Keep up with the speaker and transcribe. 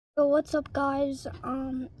So what's up, guys?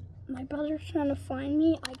 My brother's trying to find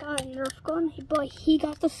me. I got a Nerf gun, but he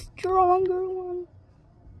got the stronger one.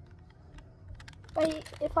 But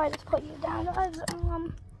if I just put you down, guys,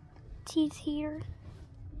 he's here.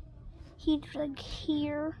 He's like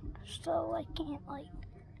here, so I can't like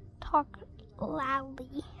talk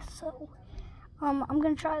loudly. So I'm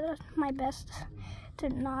gonna try my best to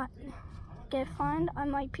not get fined. I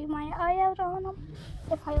might peek my eye out on him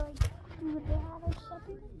if I like do that or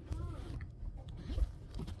something.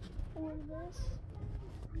 Or this.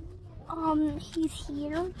 He's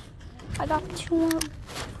here. I got two more.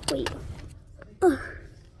 Wait. Gonna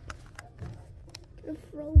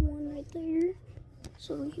throw one right there.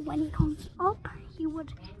 So when he comes up, he would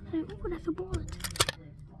say, "Oh, that's a bullet."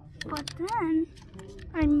 But then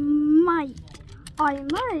I might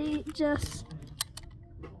just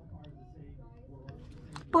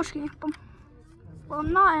bush camp him. Well,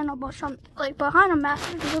 I'm not in a bush. I'm like behind a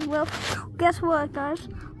massive goodwill. Guess what, guys?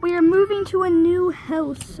 We are moving to a new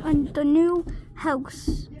house. The new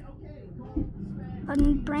house. A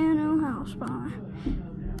brand new house.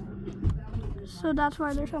 So that's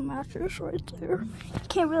why there's a mattress right there. You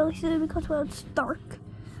can't really see it because it's dark.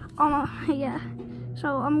 Yeah. So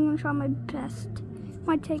I'm gonna try my best.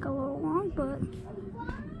 Might take a little long, but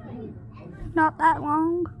not that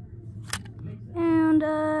long. And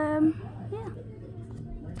yeah.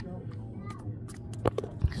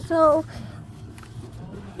 So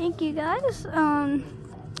thank you, guys. The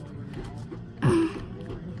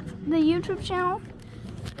YouTube channel.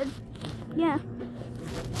 Yeah.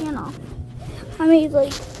 You know. I mean,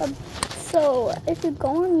 like, so if you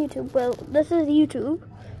go on YouTube, well, this is YouTube.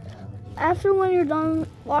 After when you're done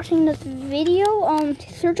watching this video,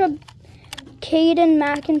 search up Caden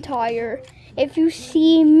McIntyre. If you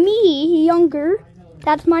see me younger,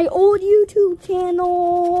 that's my old YouTube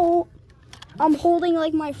channel. I'm holding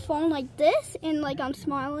like my phone like this, and like I'm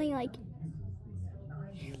smiling like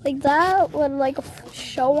that with like a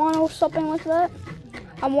show on or something like that.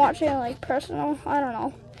 I'm watching like personal, I don't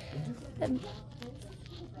know.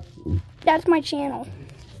 That's my channel.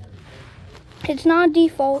 It's not a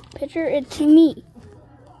default picture, it's me.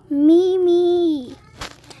 Me.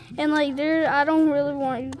 And like there, I don't really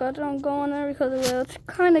want you guys to go on there because it's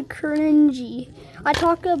kind of cringy. I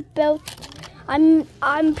talk about, I'm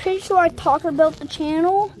pretty sure I talked about the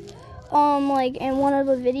channel, like in one of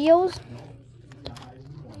the videos.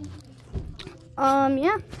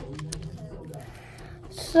 Yeah.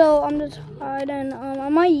 So I'm just hiding.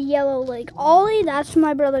 On my yellow lake. Ollie, that's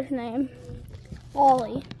my brother's name.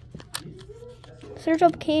 Ollie. Search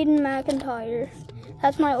up Caden McIntyre.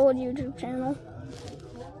 That's my old YouTube channel.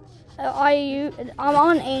 I'm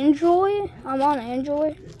on Android.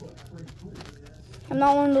 I'm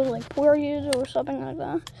not one of those like poor users or something like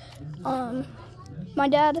that. My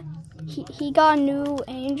dad, he got a new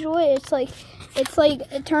Android. It's like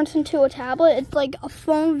it turns into a tablet. It's like a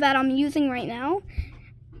phone that I'm using right now.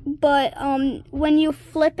 But when you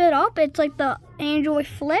flip it up, it's like the Android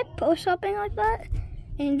Flip or something like that.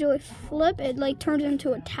 Android Flip, it like turns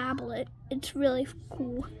into a tablet. It's really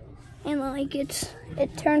cool. And like it's a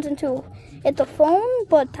phone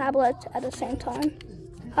but tablet at the same time.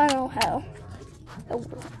 I don't know how it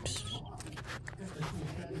works.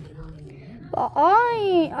 But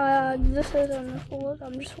this isn't full.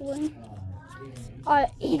 I'm just holding.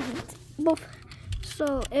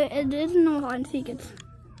 So it is no hide and seek.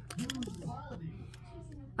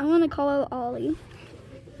 I'm gonna call out Ollie.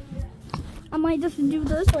 I might just do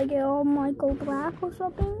this, like it all might go black or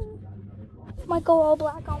something. Might go all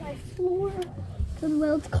black on my floor, because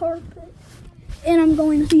well, it's carpet. And I'm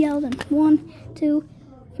going to yell them. 1, 2,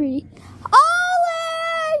 3.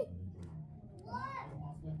 Ollie!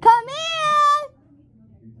 Come in!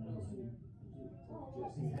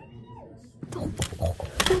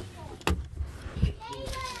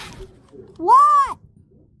 What?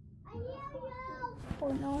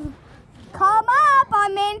 Oh no. Come up,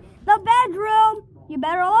 I'm in the bedroom. You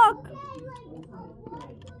better look.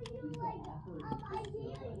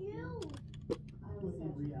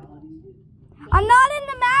 I'm not in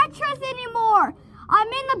the mattress anymore. I'm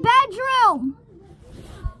in the bedroom.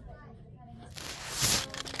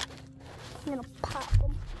 I'm gonna pop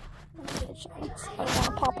them. I don't want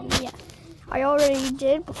to pop them yet. I already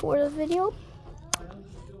did before the video.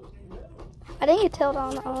 I think you told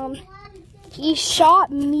on he shot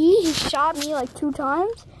me like 2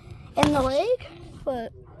 times in the leg,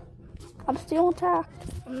 but I'm still intact.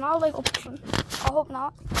 I'm not a legal person. I hope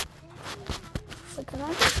not. So can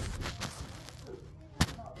I?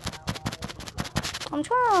 I'm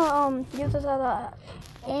trying to use this as a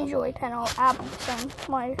Android channel Apple thing.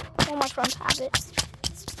 All my friends have it.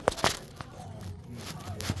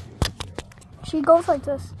 She goes like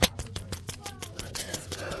this.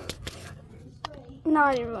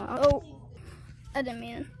 Not even. Oh, I didn't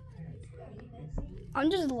mean it. I'm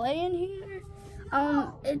just laying here.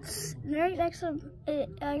 It's right next to it.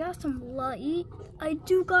 I got some light. I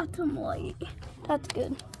do got some light. That's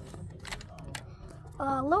good.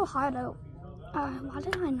 A little hideout. Why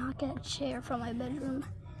did I not get a chair from my bedroom?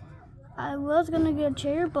 I was gonna get a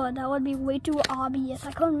chair, but that would be way too obvious.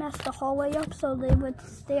 I couldn't mess the hallway up, so they would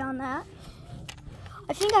stay on that.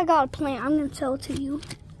 I think I got a plan. I'm gonna tell it to you.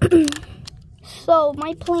 So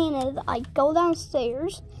my plan is I go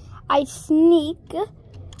downstairs, I sneak,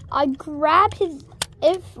 I grab his,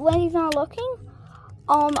 when he's not looking,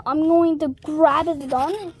 I'm going to grab his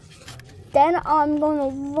gun, then I'm going to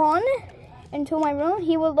run into my room.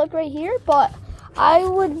 He would look right here, but I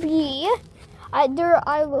would be, I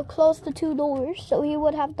would close the 2 doors, so he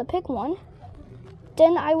would have to pick one.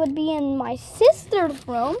 Then I would be in my sister's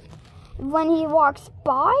room. When he walks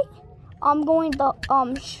by, I'm going to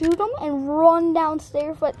shoot him and run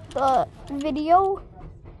downstairs with the video.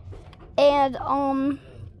 And I'm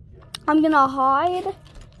gonna hide.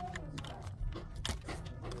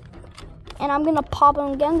 And I'm gonna pop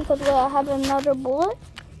him again because I have another bullet.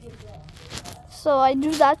 So I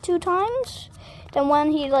do that 2 times. Then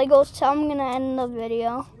when he like goes to, I'm gonna end the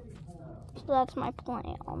video. So that's my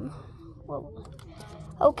plan.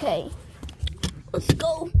 Okay, let's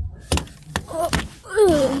go.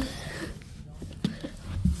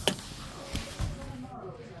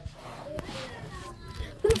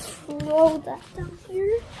 Let's throw that down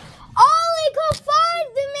here. Ollie, come find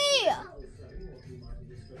me!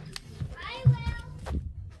 I will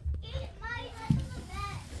eat my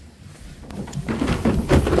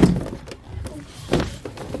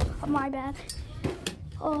bed. My bad.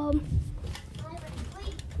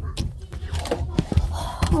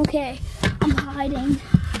 Okay, I'm hiding.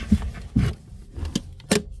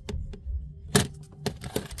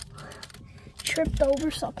 Tripped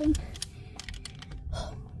over something.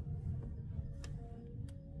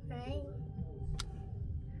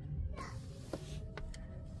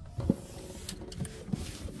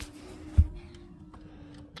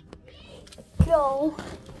 Go.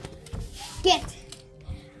 Get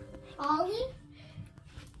Ollie.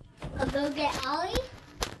 I'll go get Ollie.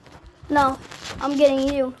 No, I'm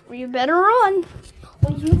getting you. You better run.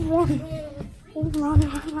 Well, you run. You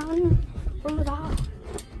run. Pull it out.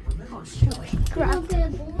 Oh, shoot.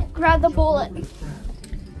 Grab the bullet.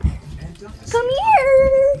 Come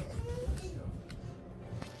here.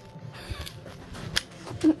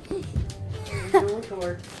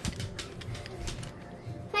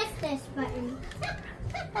 Press this button.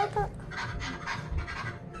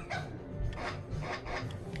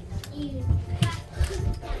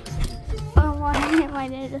 My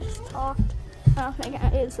dad just talked. I don't think I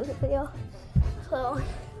is this video. So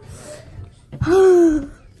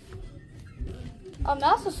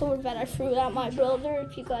that's the sword that I threw at my brother,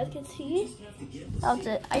 if you guys can see. That was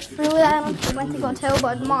it. I threw it at him. He went to go tell,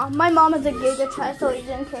 but my mom is a Giga Chad, so he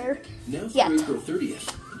didn't care. Now yet. April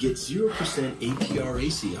 30th. Get 0% APR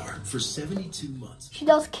ACR for 72 months. She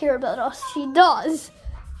does care about us. She does.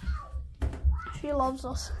 She loves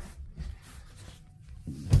us.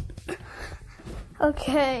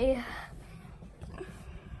 Okay.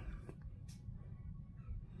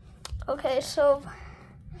 Okay, so.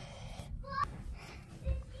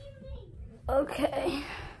 Okay.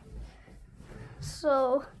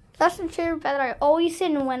 So, that's the chair that I always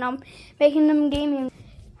sit in when I'm making them gaming.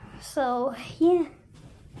 So, yeah.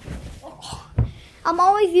 I'm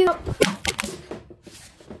always using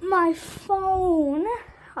my phone.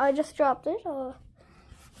 I just dropped it.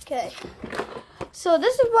 Okay. So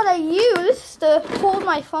this is what I use to hold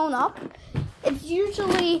my phone up. It's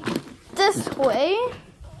usually this way.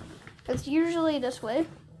 It's usually this way.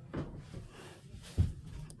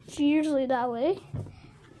 It's usually that way.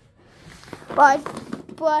 But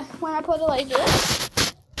when I put it like this,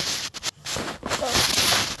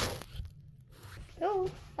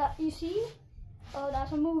 oh, you see? Oh,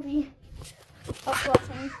 that's a movie. Up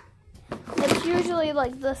watching. It's usually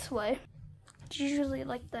like this way. It's usually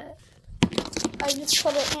like that. I just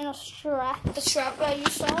put it in a strap, the strap that you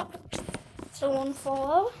saw, so it won't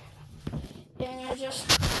fall out. And I just,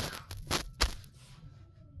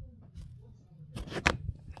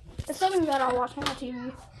 it's something that I watch on the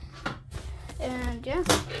TV. And yeah.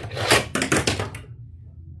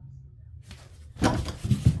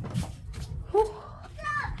 Whew.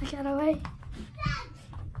 I got away.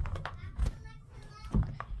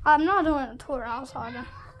 I'm not doing a tour outside.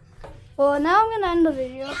 Well, now I'm gonna end the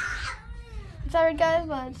video. Sorry guys,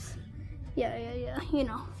 but yeah, you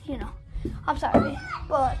know. I'm sorry,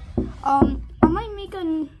 but I'm might make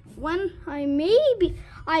a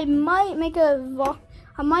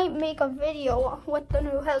I might make a video with the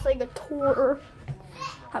new house, like a tour.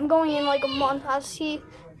 I'm going in like a month. I see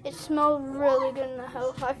it smells really good in the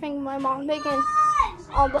house. I think my mom's making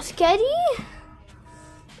spaghetti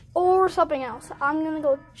or something else. I'm gonna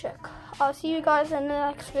go check. I'll see you guys in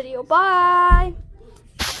the next video. Bye.